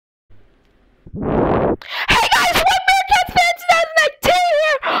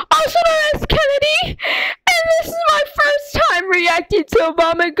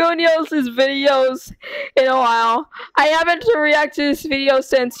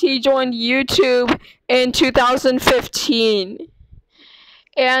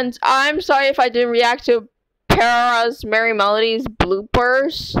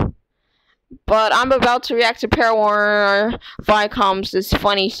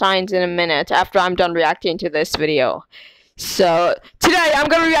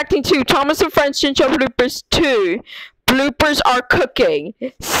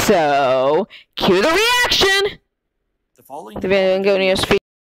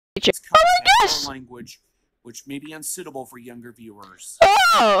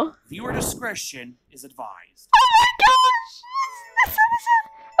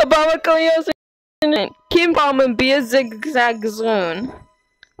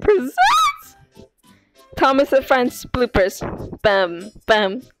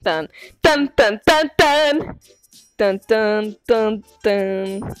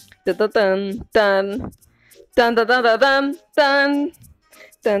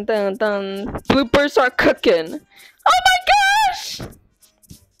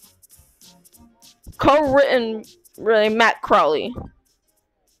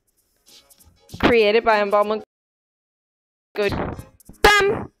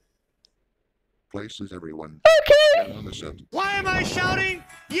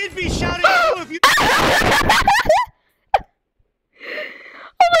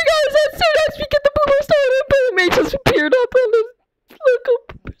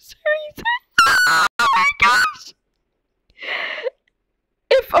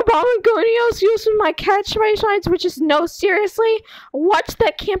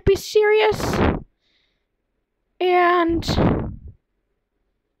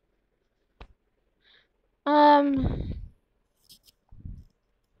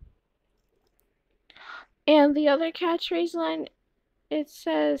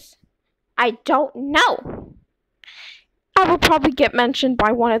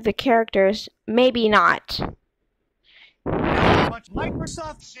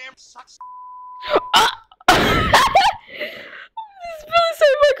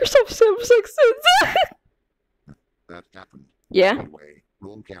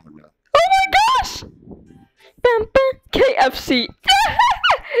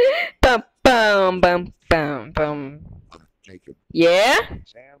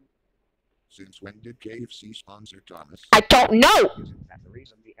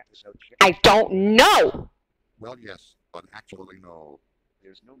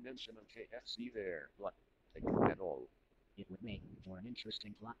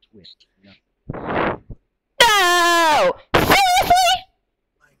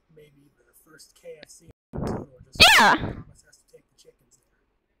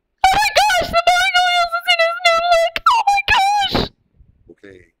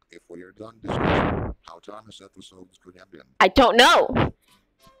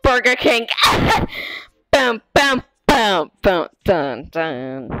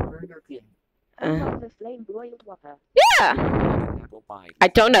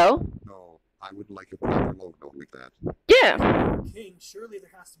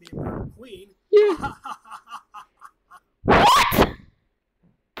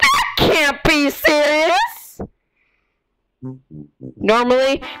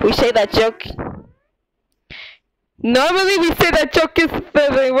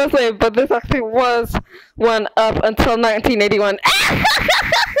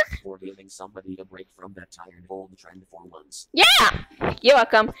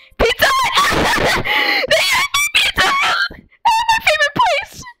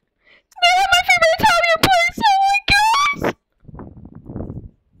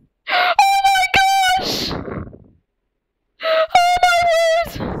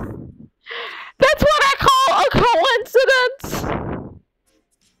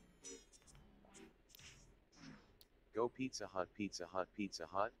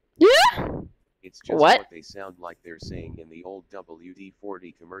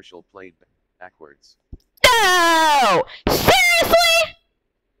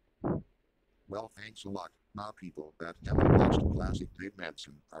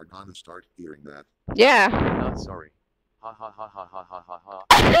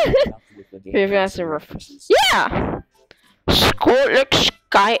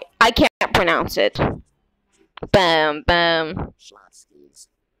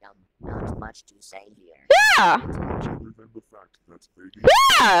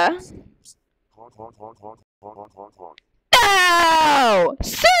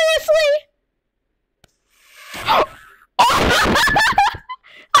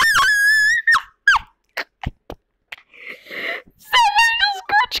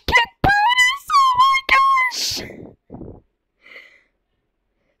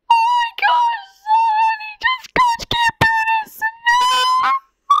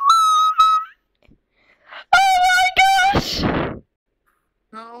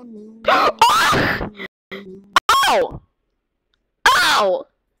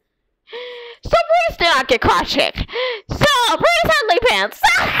So Bruce did not get crotch kick. So Bruce had leg pants.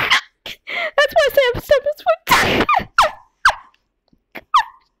 That's why Sam stomachs were.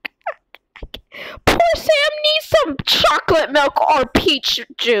 Poor Sam needs some chocolate milk or peach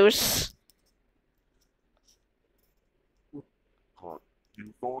juice.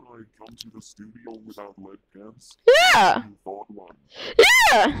 You thought I'd come to the studio without lead pants? Yeah. You thought one.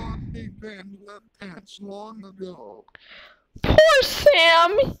 Yeah. They've been lead pants long ago. Poor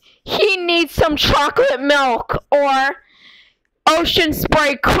Sam. He needs some chocolate milk or ocean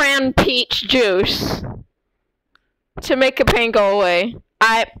spray cran peach juice to make the pain go away.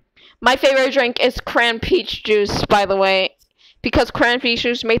 My favorite drink is cran peach juice, by the way, because cran peach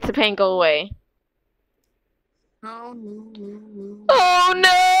juice makes the pain go away. Oh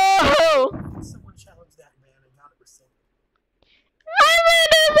no! Someone challenged that man and got it rescinded. I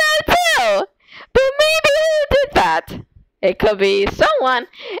wonder that too! But maybe who did that? It could be someone.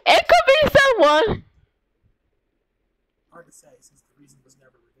 It could be someone. Hard to say since the reason was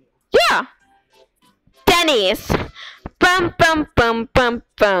never revealed. Yeah. Denny's. Bum bum bum bum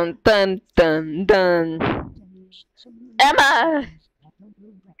bum dun dun dun. Emma.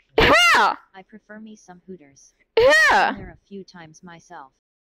 Yeah. I prefer me some Hooters. Yeah. Been there a few times myself.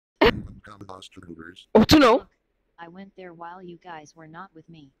 Oh, to know. I went there while you guys were not with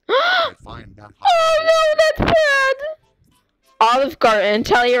me. Oh no, that's bad. Olive Garden,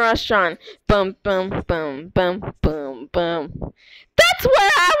 tell your restaurant. Bum bum bum bum bum bum. That's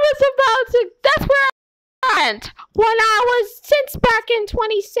where I was about to. That's where I went when I was since back in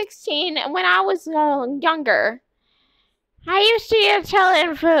 2016 when I was younger. I used to eat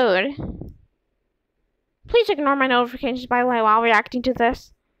Italian food. Please ignore my notifications, by the way, while reacting to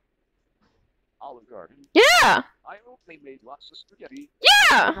this. Olive Garden. Yeah. I hope they made lots of spaghetti.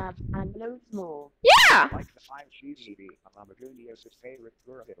 Yeah. And loads more. Yeah. Like the 5 cheesy Abomagoonios' favorite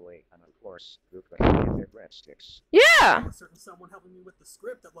tour of Italy, and of course, Bloopers and their breadsticks. Yeah. A certain someone helping me with the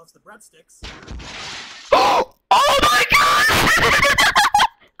script that loves the breadsticks. Oh my god!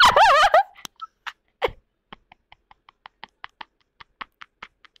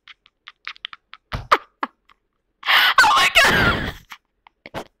 Oh my god!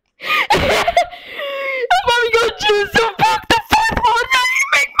 I'm gonna choose some fuck the fourth one that you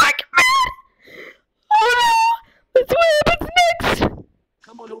make Mike mad! Oh no! Let's what happens next!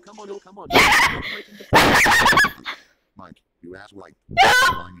 Come on, oh, come on, oh, come on. Mike, you asswipe. Yeah.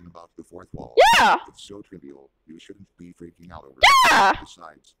 Whining about the fourth wall. Yeah! It's so trivial. You shouldn't be freaking out over it. Yeah!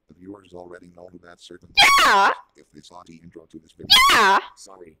 Besides, the viewers already know who that certain Yeah! if they saw the intro to this video. Yeah!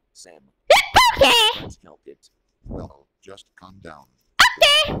 Sorry, Sam. Okay! Can't help it. Well, just calm down.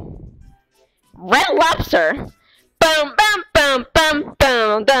 Okay! Red Lobster! Boom, bum, bum, bum,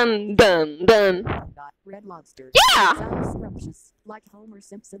 bum, dun, dun, dun. Red Lobster. Yeah! Sounds scrumptious, like Homer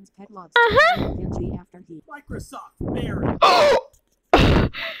Simpson's pet lobster. Uh-huh. Pinchy after he. Microsoft, Mary. Oh!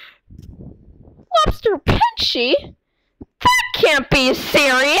 Lobster Pinchy? That can't be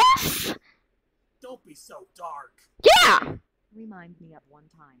serious! Don't be so dark. Yeah! Remind me of one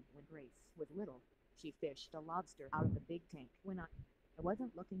time when Grace was little. She fished a lobster out of the big tank when I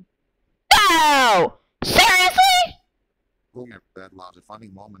wasn't looking. No! Seriously? Oh yeah, that was a funny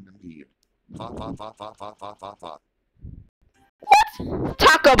moment indeed. Fa fa fa fa fa fa fa fa. What?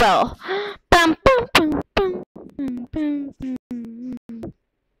 Taco Bell. Bum, bum, bum, bum, bum, bum, bum.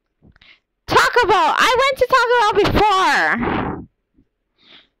 Taco Bell. I went to Taco Bell before.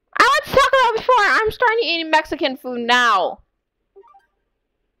 I went to Taco Bell before. I'm starting to eat Mexican food now.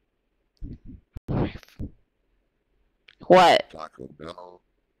 What? Taco Bell.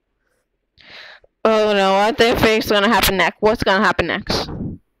 Oh no, I think what's gonna happen next. What's gonna happen next?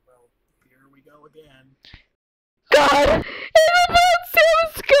 Well, here we go again. God! Even though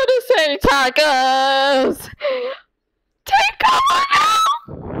Sam's gonna say tacos! Take over now!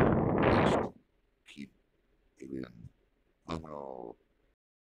 Just keep it in. Oh no.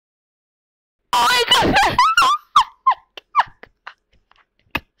 Oh my god!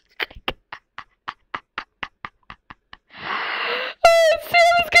 Oh,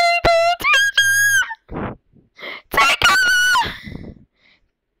 Sam's gonna do it! Take over!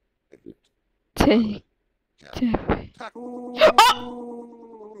 Take Tacos.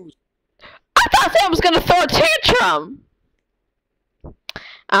 I thought Sam was gonna throw a tantrum.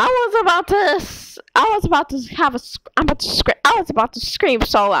 I was about to scream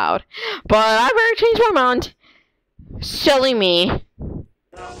so loud, but I better change my mind. Silly me.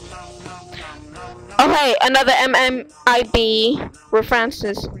 Okay, another MMIB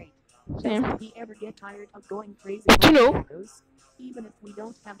references. Same. Does he ever get tired of going crazy? What you know? Tacos? Even if we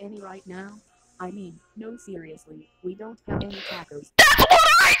don't have any right now. I mean, no, seriously, we don't have any tacos. That's what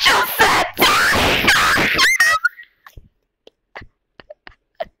I just said!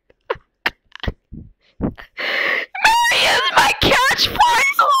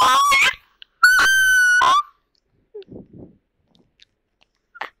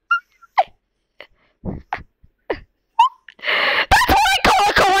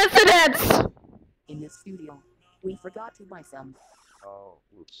 this studio. We forgot to buy some. Oh,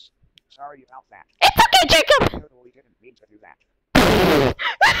 oops. Sorry about that. It's okay, Jacob! Totally didn't mean to do that. That's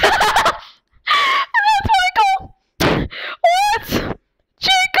Michael! What?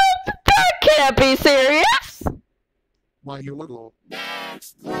 Jacob, that can't be serious! Why, you little...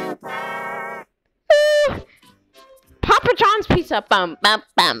 Papa John's pizza, bum bum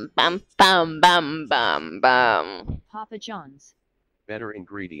bum bum bum bum bum bum. Papa John's. Better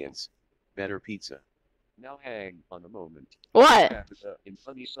ingredients. Better pizza. Now hang on a moment. What? In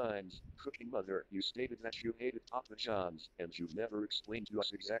Funny Signs, Cooking Mother, you stated that you hated Papa John's, and you've never explained to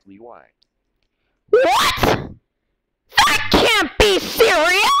us exactly why. What? That can't be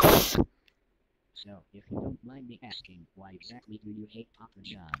serious! So, if you don't mind me asking, why exactly do you hate Papa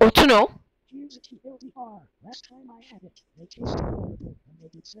John's? What to know? Here's a TLDR. Last time I had it, they tasted horrible, and they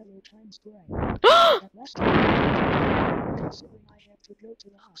did several times dry. That last time, considering I had to go to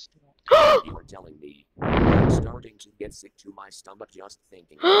the hospital. You are telling me I'm starting to get sick to my stomach just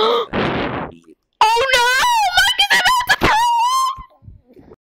thinking about that. Oh no! Mike is about to throw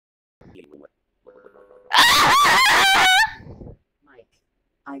up! Mike,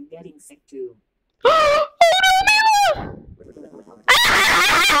 I'm getting sick too. Oh no, Mila!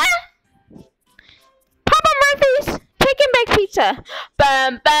 Papa Murphy's Chicken Baked Pizza.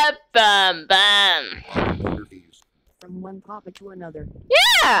 Bum bum bum bum. From one Papa to another.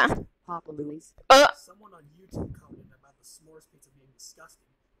 Yeah. Papa Louis. Someone on YouTube commented about the s'mores pizza being disgusting,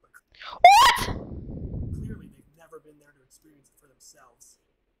 but What? clearly they've never been there to experience it for themselves.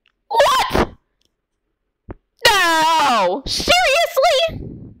 What? No! Seriously?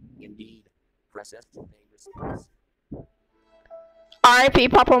 Indeed. Press F to pay response. R.I.P.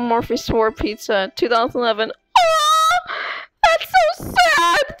 Papa Murphy's S'more Pizza, 2011. Oh, that's so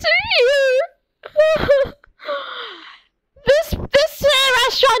sad to hear. This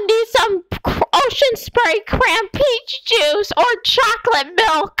restaurant needs some ocean spray cran peach juice or chocolate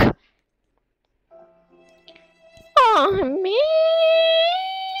milk. Oh man.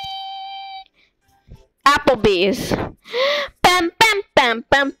 Applebee's. Bum bum bum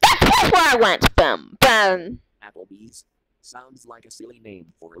bum. That's where I went. Bum bum. Applebee's? Sounds like a silly name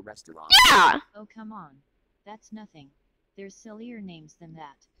for a restaurant. Yeah. Oh come on. That's nothing. There's sillier names than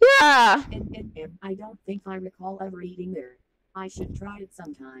that. Yeah. I don't think I recall ever eating there. I should try it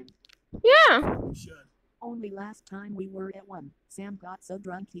sometime. Yeah. You should. Only last time we were at one, Sam got so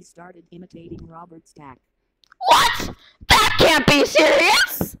drunk he started imitating Robert Stack. What? That can't be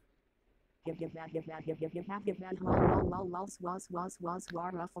serious.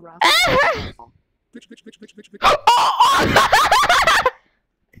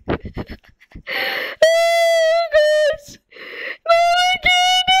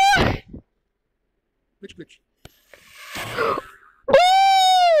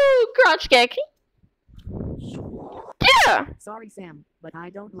 Crotch kick. Yeah. Sorry, Sam, but I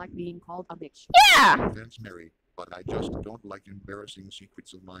don't like being called a bitch. Yeah. Thanks, Mary, but I just don't like embarrassing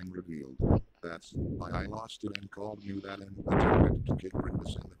secrets of mine revealed. That's why I lost it and called you that and attempted to kick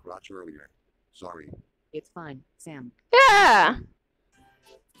Britney in the crotch earlier. Sorry. It's fine, Sam. Yeah.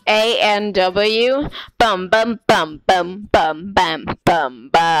 A-N-W. Bum bum bum bum bum bum bum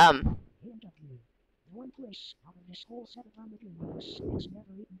bum. One place out of this whole set of Abomagoonios is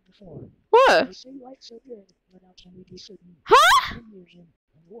never eaten before. What? They say life's so good, but how can we be certain? Huh? 10 years in, and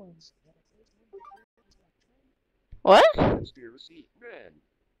warns that a What? conspiracy, man.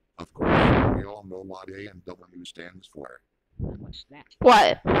 Of course, we all know what A and W stands for. What's that?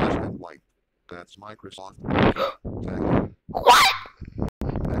 What? Black and white. That's Microsoft. What?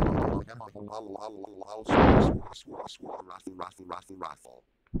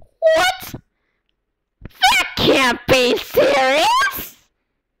 What? That can't be serious!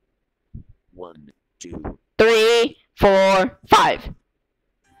 1, 2. 3, 4, 5.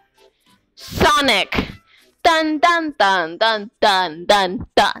 Sonic. Dun dun dun dun dun dun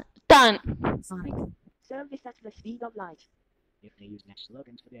dun dun. Sonic. Service at the speed of light. If they used that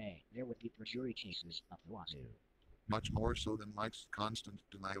slogan today, there would be brochure chases up the wazoo. Much more so than Mike's constant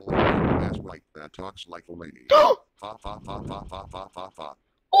denial of being as white that talks like a lady. Fa fa fa fa fa fa fa fa.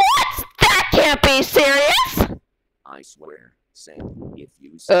 What? That can't be serious! I swear, Sam, if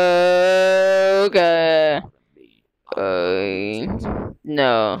you say Okay. me,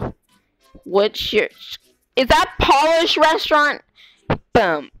 No. What's your... Is that Polish restaurant?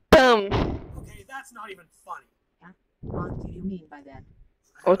 Boom. Boom. Okay, that's not even funny. What do you mean by that?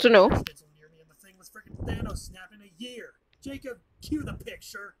 Oh, to know. Near me and the thing was freaking Thanos snapping a year. Jacob, cue the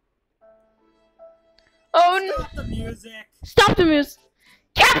picture. Oh no. Stop the music. Stop the music.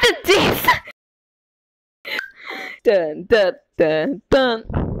 Captain D's. Dun dun dun dun.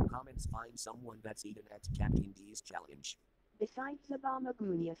 Comments Let's find someone that's even at Captain D's challenge. Besides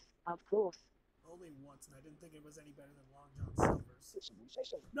Abomagoonios, of course. Only once, and I didn't think it was any better than Long John Silver's.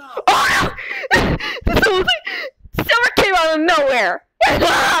 No! Oh! Silver came out of nowhere. I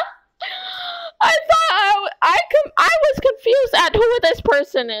thought I was confused at who this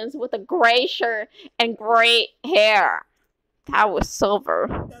person is with a gray shirt and gray hair. That was Silver.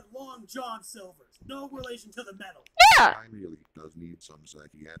 That Long John Silver's. No relation to the metal. Yeah. I really does need some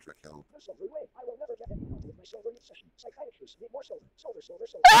psychiatric help. Silver, wait, I will never get any help with my silver obsession. Psychiatrists need more silver. Silver.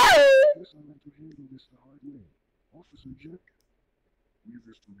 Guess I'll have to handle this the hard way. Officer Jack, leave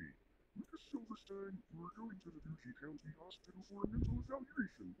this to me. Lucas Silverstein, we're going to the Duchy County Hospital for a mental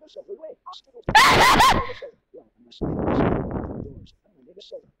evaluation. No silver, wait, hospital. Well, unless I open doors, I will need a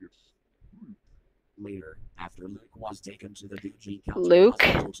silver. It's Luke. Later, after Luke was taken to the Duchy County Luke?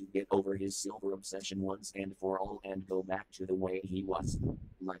 Hospital to get over his silver obsession once and for all and go back to the way he was,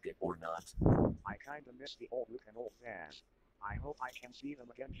 like it or not. I kinda miss the old Luke and old Vaz. I hope I can see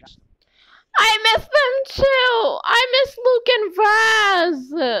them again just. I miss them too. I miss Luke and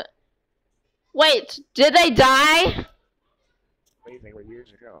Vaz. Wait, did they die? Wait, they were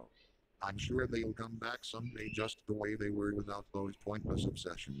years ago. I'm sure they'll come back someday just the way they were without those pointless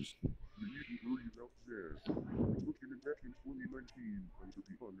obsessions. You needn't worry about Vaz. Looking back in 2019, and to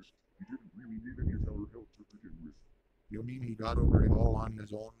be honest, he didn't really need any of our help to begin with. You mean he got over it all on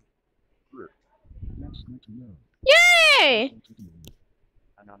his own? Correct. That's good to know. Yay!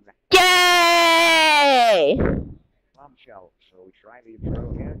 And on that Yay! bombshell, so we try the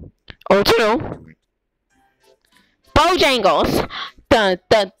intro again. Oh, two. Bojangles. Dun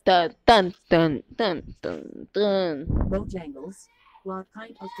dun dun dun dun dun dun dun. Bojangles? What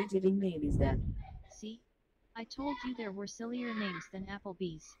kind of fidgeting name is that? See? I told you there were sillier names than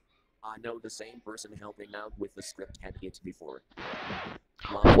Applebee's. I know the same person helping out with the script had it before.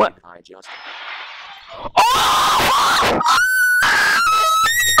 What? I just... Oh!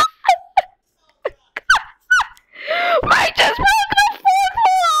 I just broke the fourth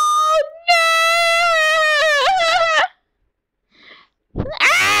wall! No!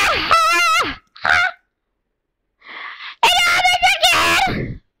 It happened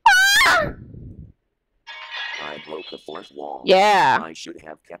again! Ah! I broke the fourth wall. Yeah. I should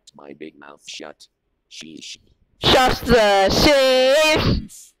have kept my big mouth shut. Sheesh. Just the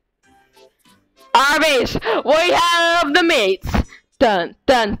sheesh. Arby's, we have the meats. Dun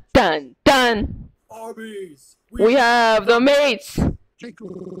dun dun dun. Arby's! We have the meats.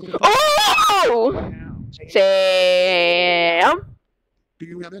 Oh! Sam. Do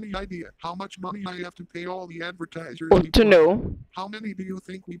you have any idea how much money I have to pay all the advertisers? Oh, to know. How many do you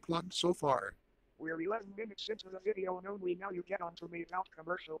think we plugged so far? We're 11 minutes into the video and only now you get onto me about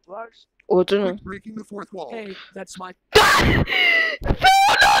commercial plugs. Oh, to know. Quit breaking the fourth wall. Hey, that's my... No!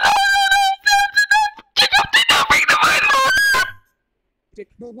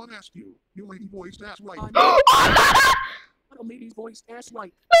 No one asked you. You lady voiced ass white. Little lady's voice ass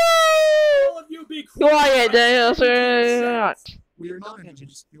white. All of you be Quiet, not. We are not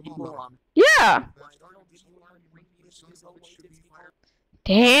engines, you moron. Yeah.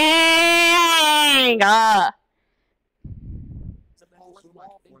 Dang.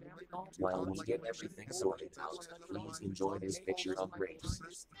 While we get everything sorted out, please enjoy this picture of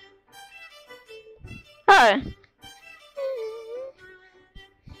grapes. Hi.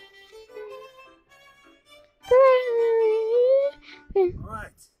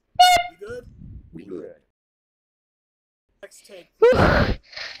 Alright. You good? We good. Next take.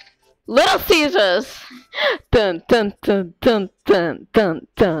 Little Caesars. Dun dun dun dun dun dun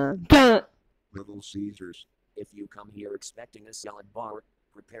dun dun. Little Caesars. If you come here expecting a salad bar,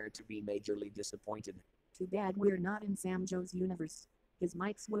 prepare to be majorly disappointed. Too bad we're not in Sam Joe's universe. His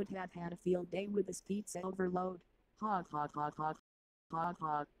mics would have had a field day with his pizza overload. Hog hog hog hog. Hog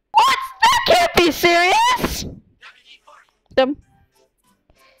hog. What? That can't be serious. The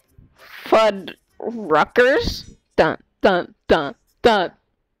Fud Ruckers. Dun dun dun dun.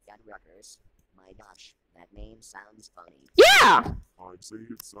 Fuddruckers. My gosh, that name sounds funny. Yeah. I'd say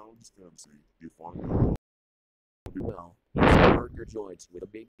it sounds fancy. If I know. Well, it's a burger joint with the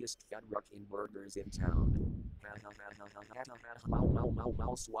biggest Fuddrucking burgers in town.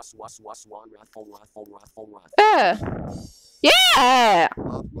 Yeah.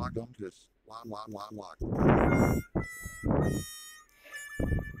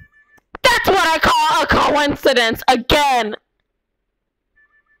 That's what I call a coincidence again.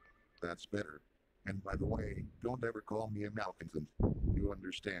 That's better. And by the way, don't ever call me a malcontent. You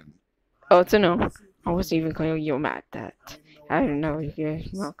understand? Oh, to know. I wasn't even calling you mad at that. I don't know if you're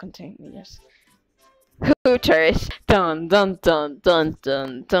malcontent. Yes. Hooters. Dun dun dun dun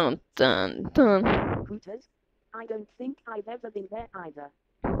dun dun dun dun. Hooters? I don't think I've ever been there either.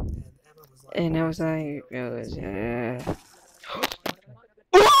 And I was like, Well,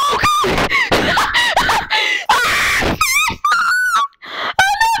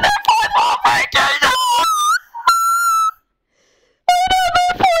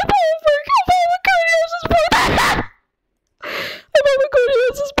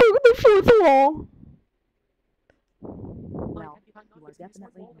 you are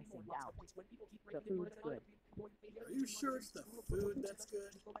definitely missing out. The food's good. Are you sure it's the food that's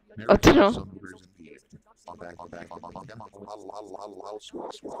good? I don't know.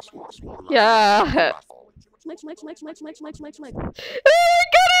 Yeah. Schlick, schlick, schlick, schlick, schlick, schlick, schlick, schlick.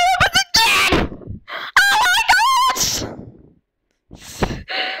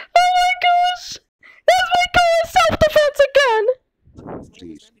 Self-defense again.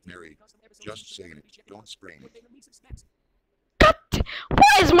 Please, Mary, just say it. Don't sprain it.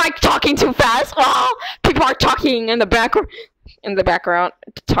 Why is Mike talking too fast? Oh, people are talking in the background.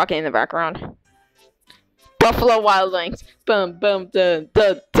 Talking in the background. Buffalo Wild Wings. Boom, boom, dun,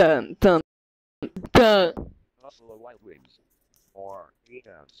 dun, dun, dun, dun. Buffalo Wild Wings. Or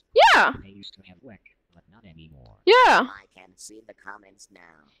Eagles. Yeah. They used to have work, but not anymore. Yeah. I can see the comments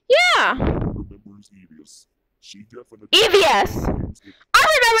now. Yeah. Remembers EVS. She definitely. EVS. I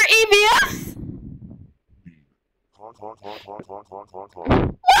remember EVS. Honk, honk, honk, honk, honk, honk, honk, honk.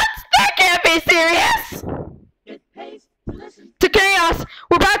 What? That can't be serious. It pays to listen. To chaos.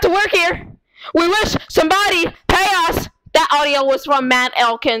 We're back to work here. We wish somebody pay us. That audio was from Matt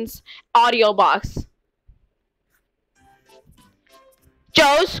Elkins' audio box.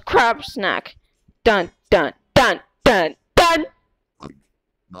 Joe's Crab Snack. Dun, dun, dun, dun, dun.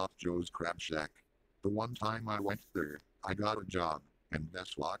 Not Joe's Crab Shack. The one time I went there, I got a job, and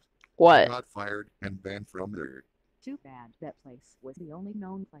guess what? What? I got fired and banned from there. Too bad that place was the only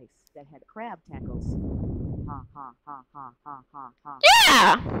known place that had crab tacos. Ha ha ha ha ha ha ha.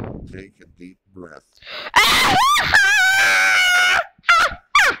 Yeah! Take a deep breath.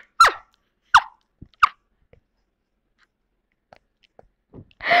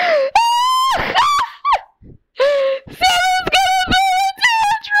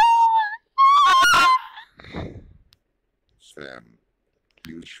 Sam,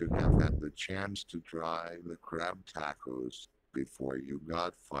 you should have had the chance to try the crab tacos before you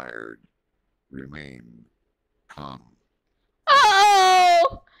got fired. Remain calm.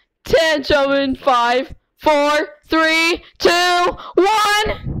 Oh! Tantrum in 5, 4, 3, 2, 1.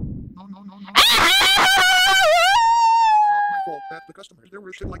 No. Not my fault that the customers there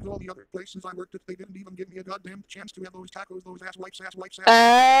were shit like all the other places I worked at. They didn't even give me a goddamn chance to have those tacos, those ass wipes.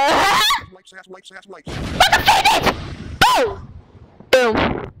 Boom.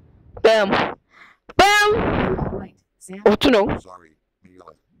 Boom. Boom. Right, Sam. Oh, to know. Sorry,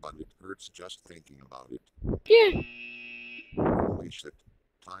 Mila, but it hurts just thinking about it. Yeah. Holy shit.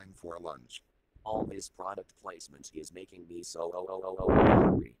 Time for lunch. All this product placement is making me so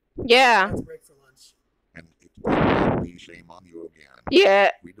hungry. Yeah. Let's break for lunch. And it will be shame on you again.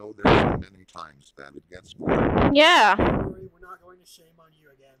 Yeah. We know there's so many times that it gets boring. Yeah. Don't worry, we're not going to shame on you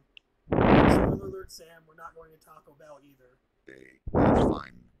again. Spoiler alert, Sam, we're not going to Taco Bell either. Hey, that's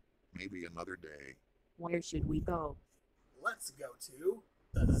fine. Maybe another day. Where should we go? Let's go to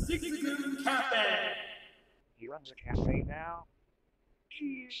the Zigzagoon Cafe! He runs a cafe now?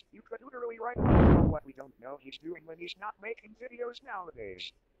 Jeez, you could literally write about what we don't know he's doing when he's not making videos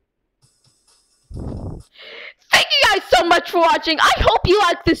nowadays. Thank you guys so much for watching. I hope you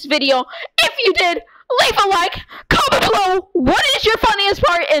liked this video. If you did, leave a like. Comment below what is your funniest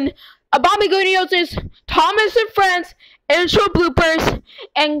part in Abomagoonios' Thomas and Friends intro bloopers,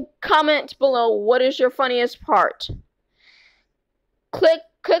 and comment below what is your funniest part. Click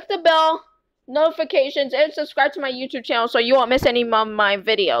the bell notifications and subscribe to my YouTube channel so you won't miss any of my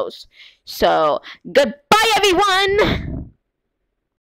videos. So, goodbye everyone!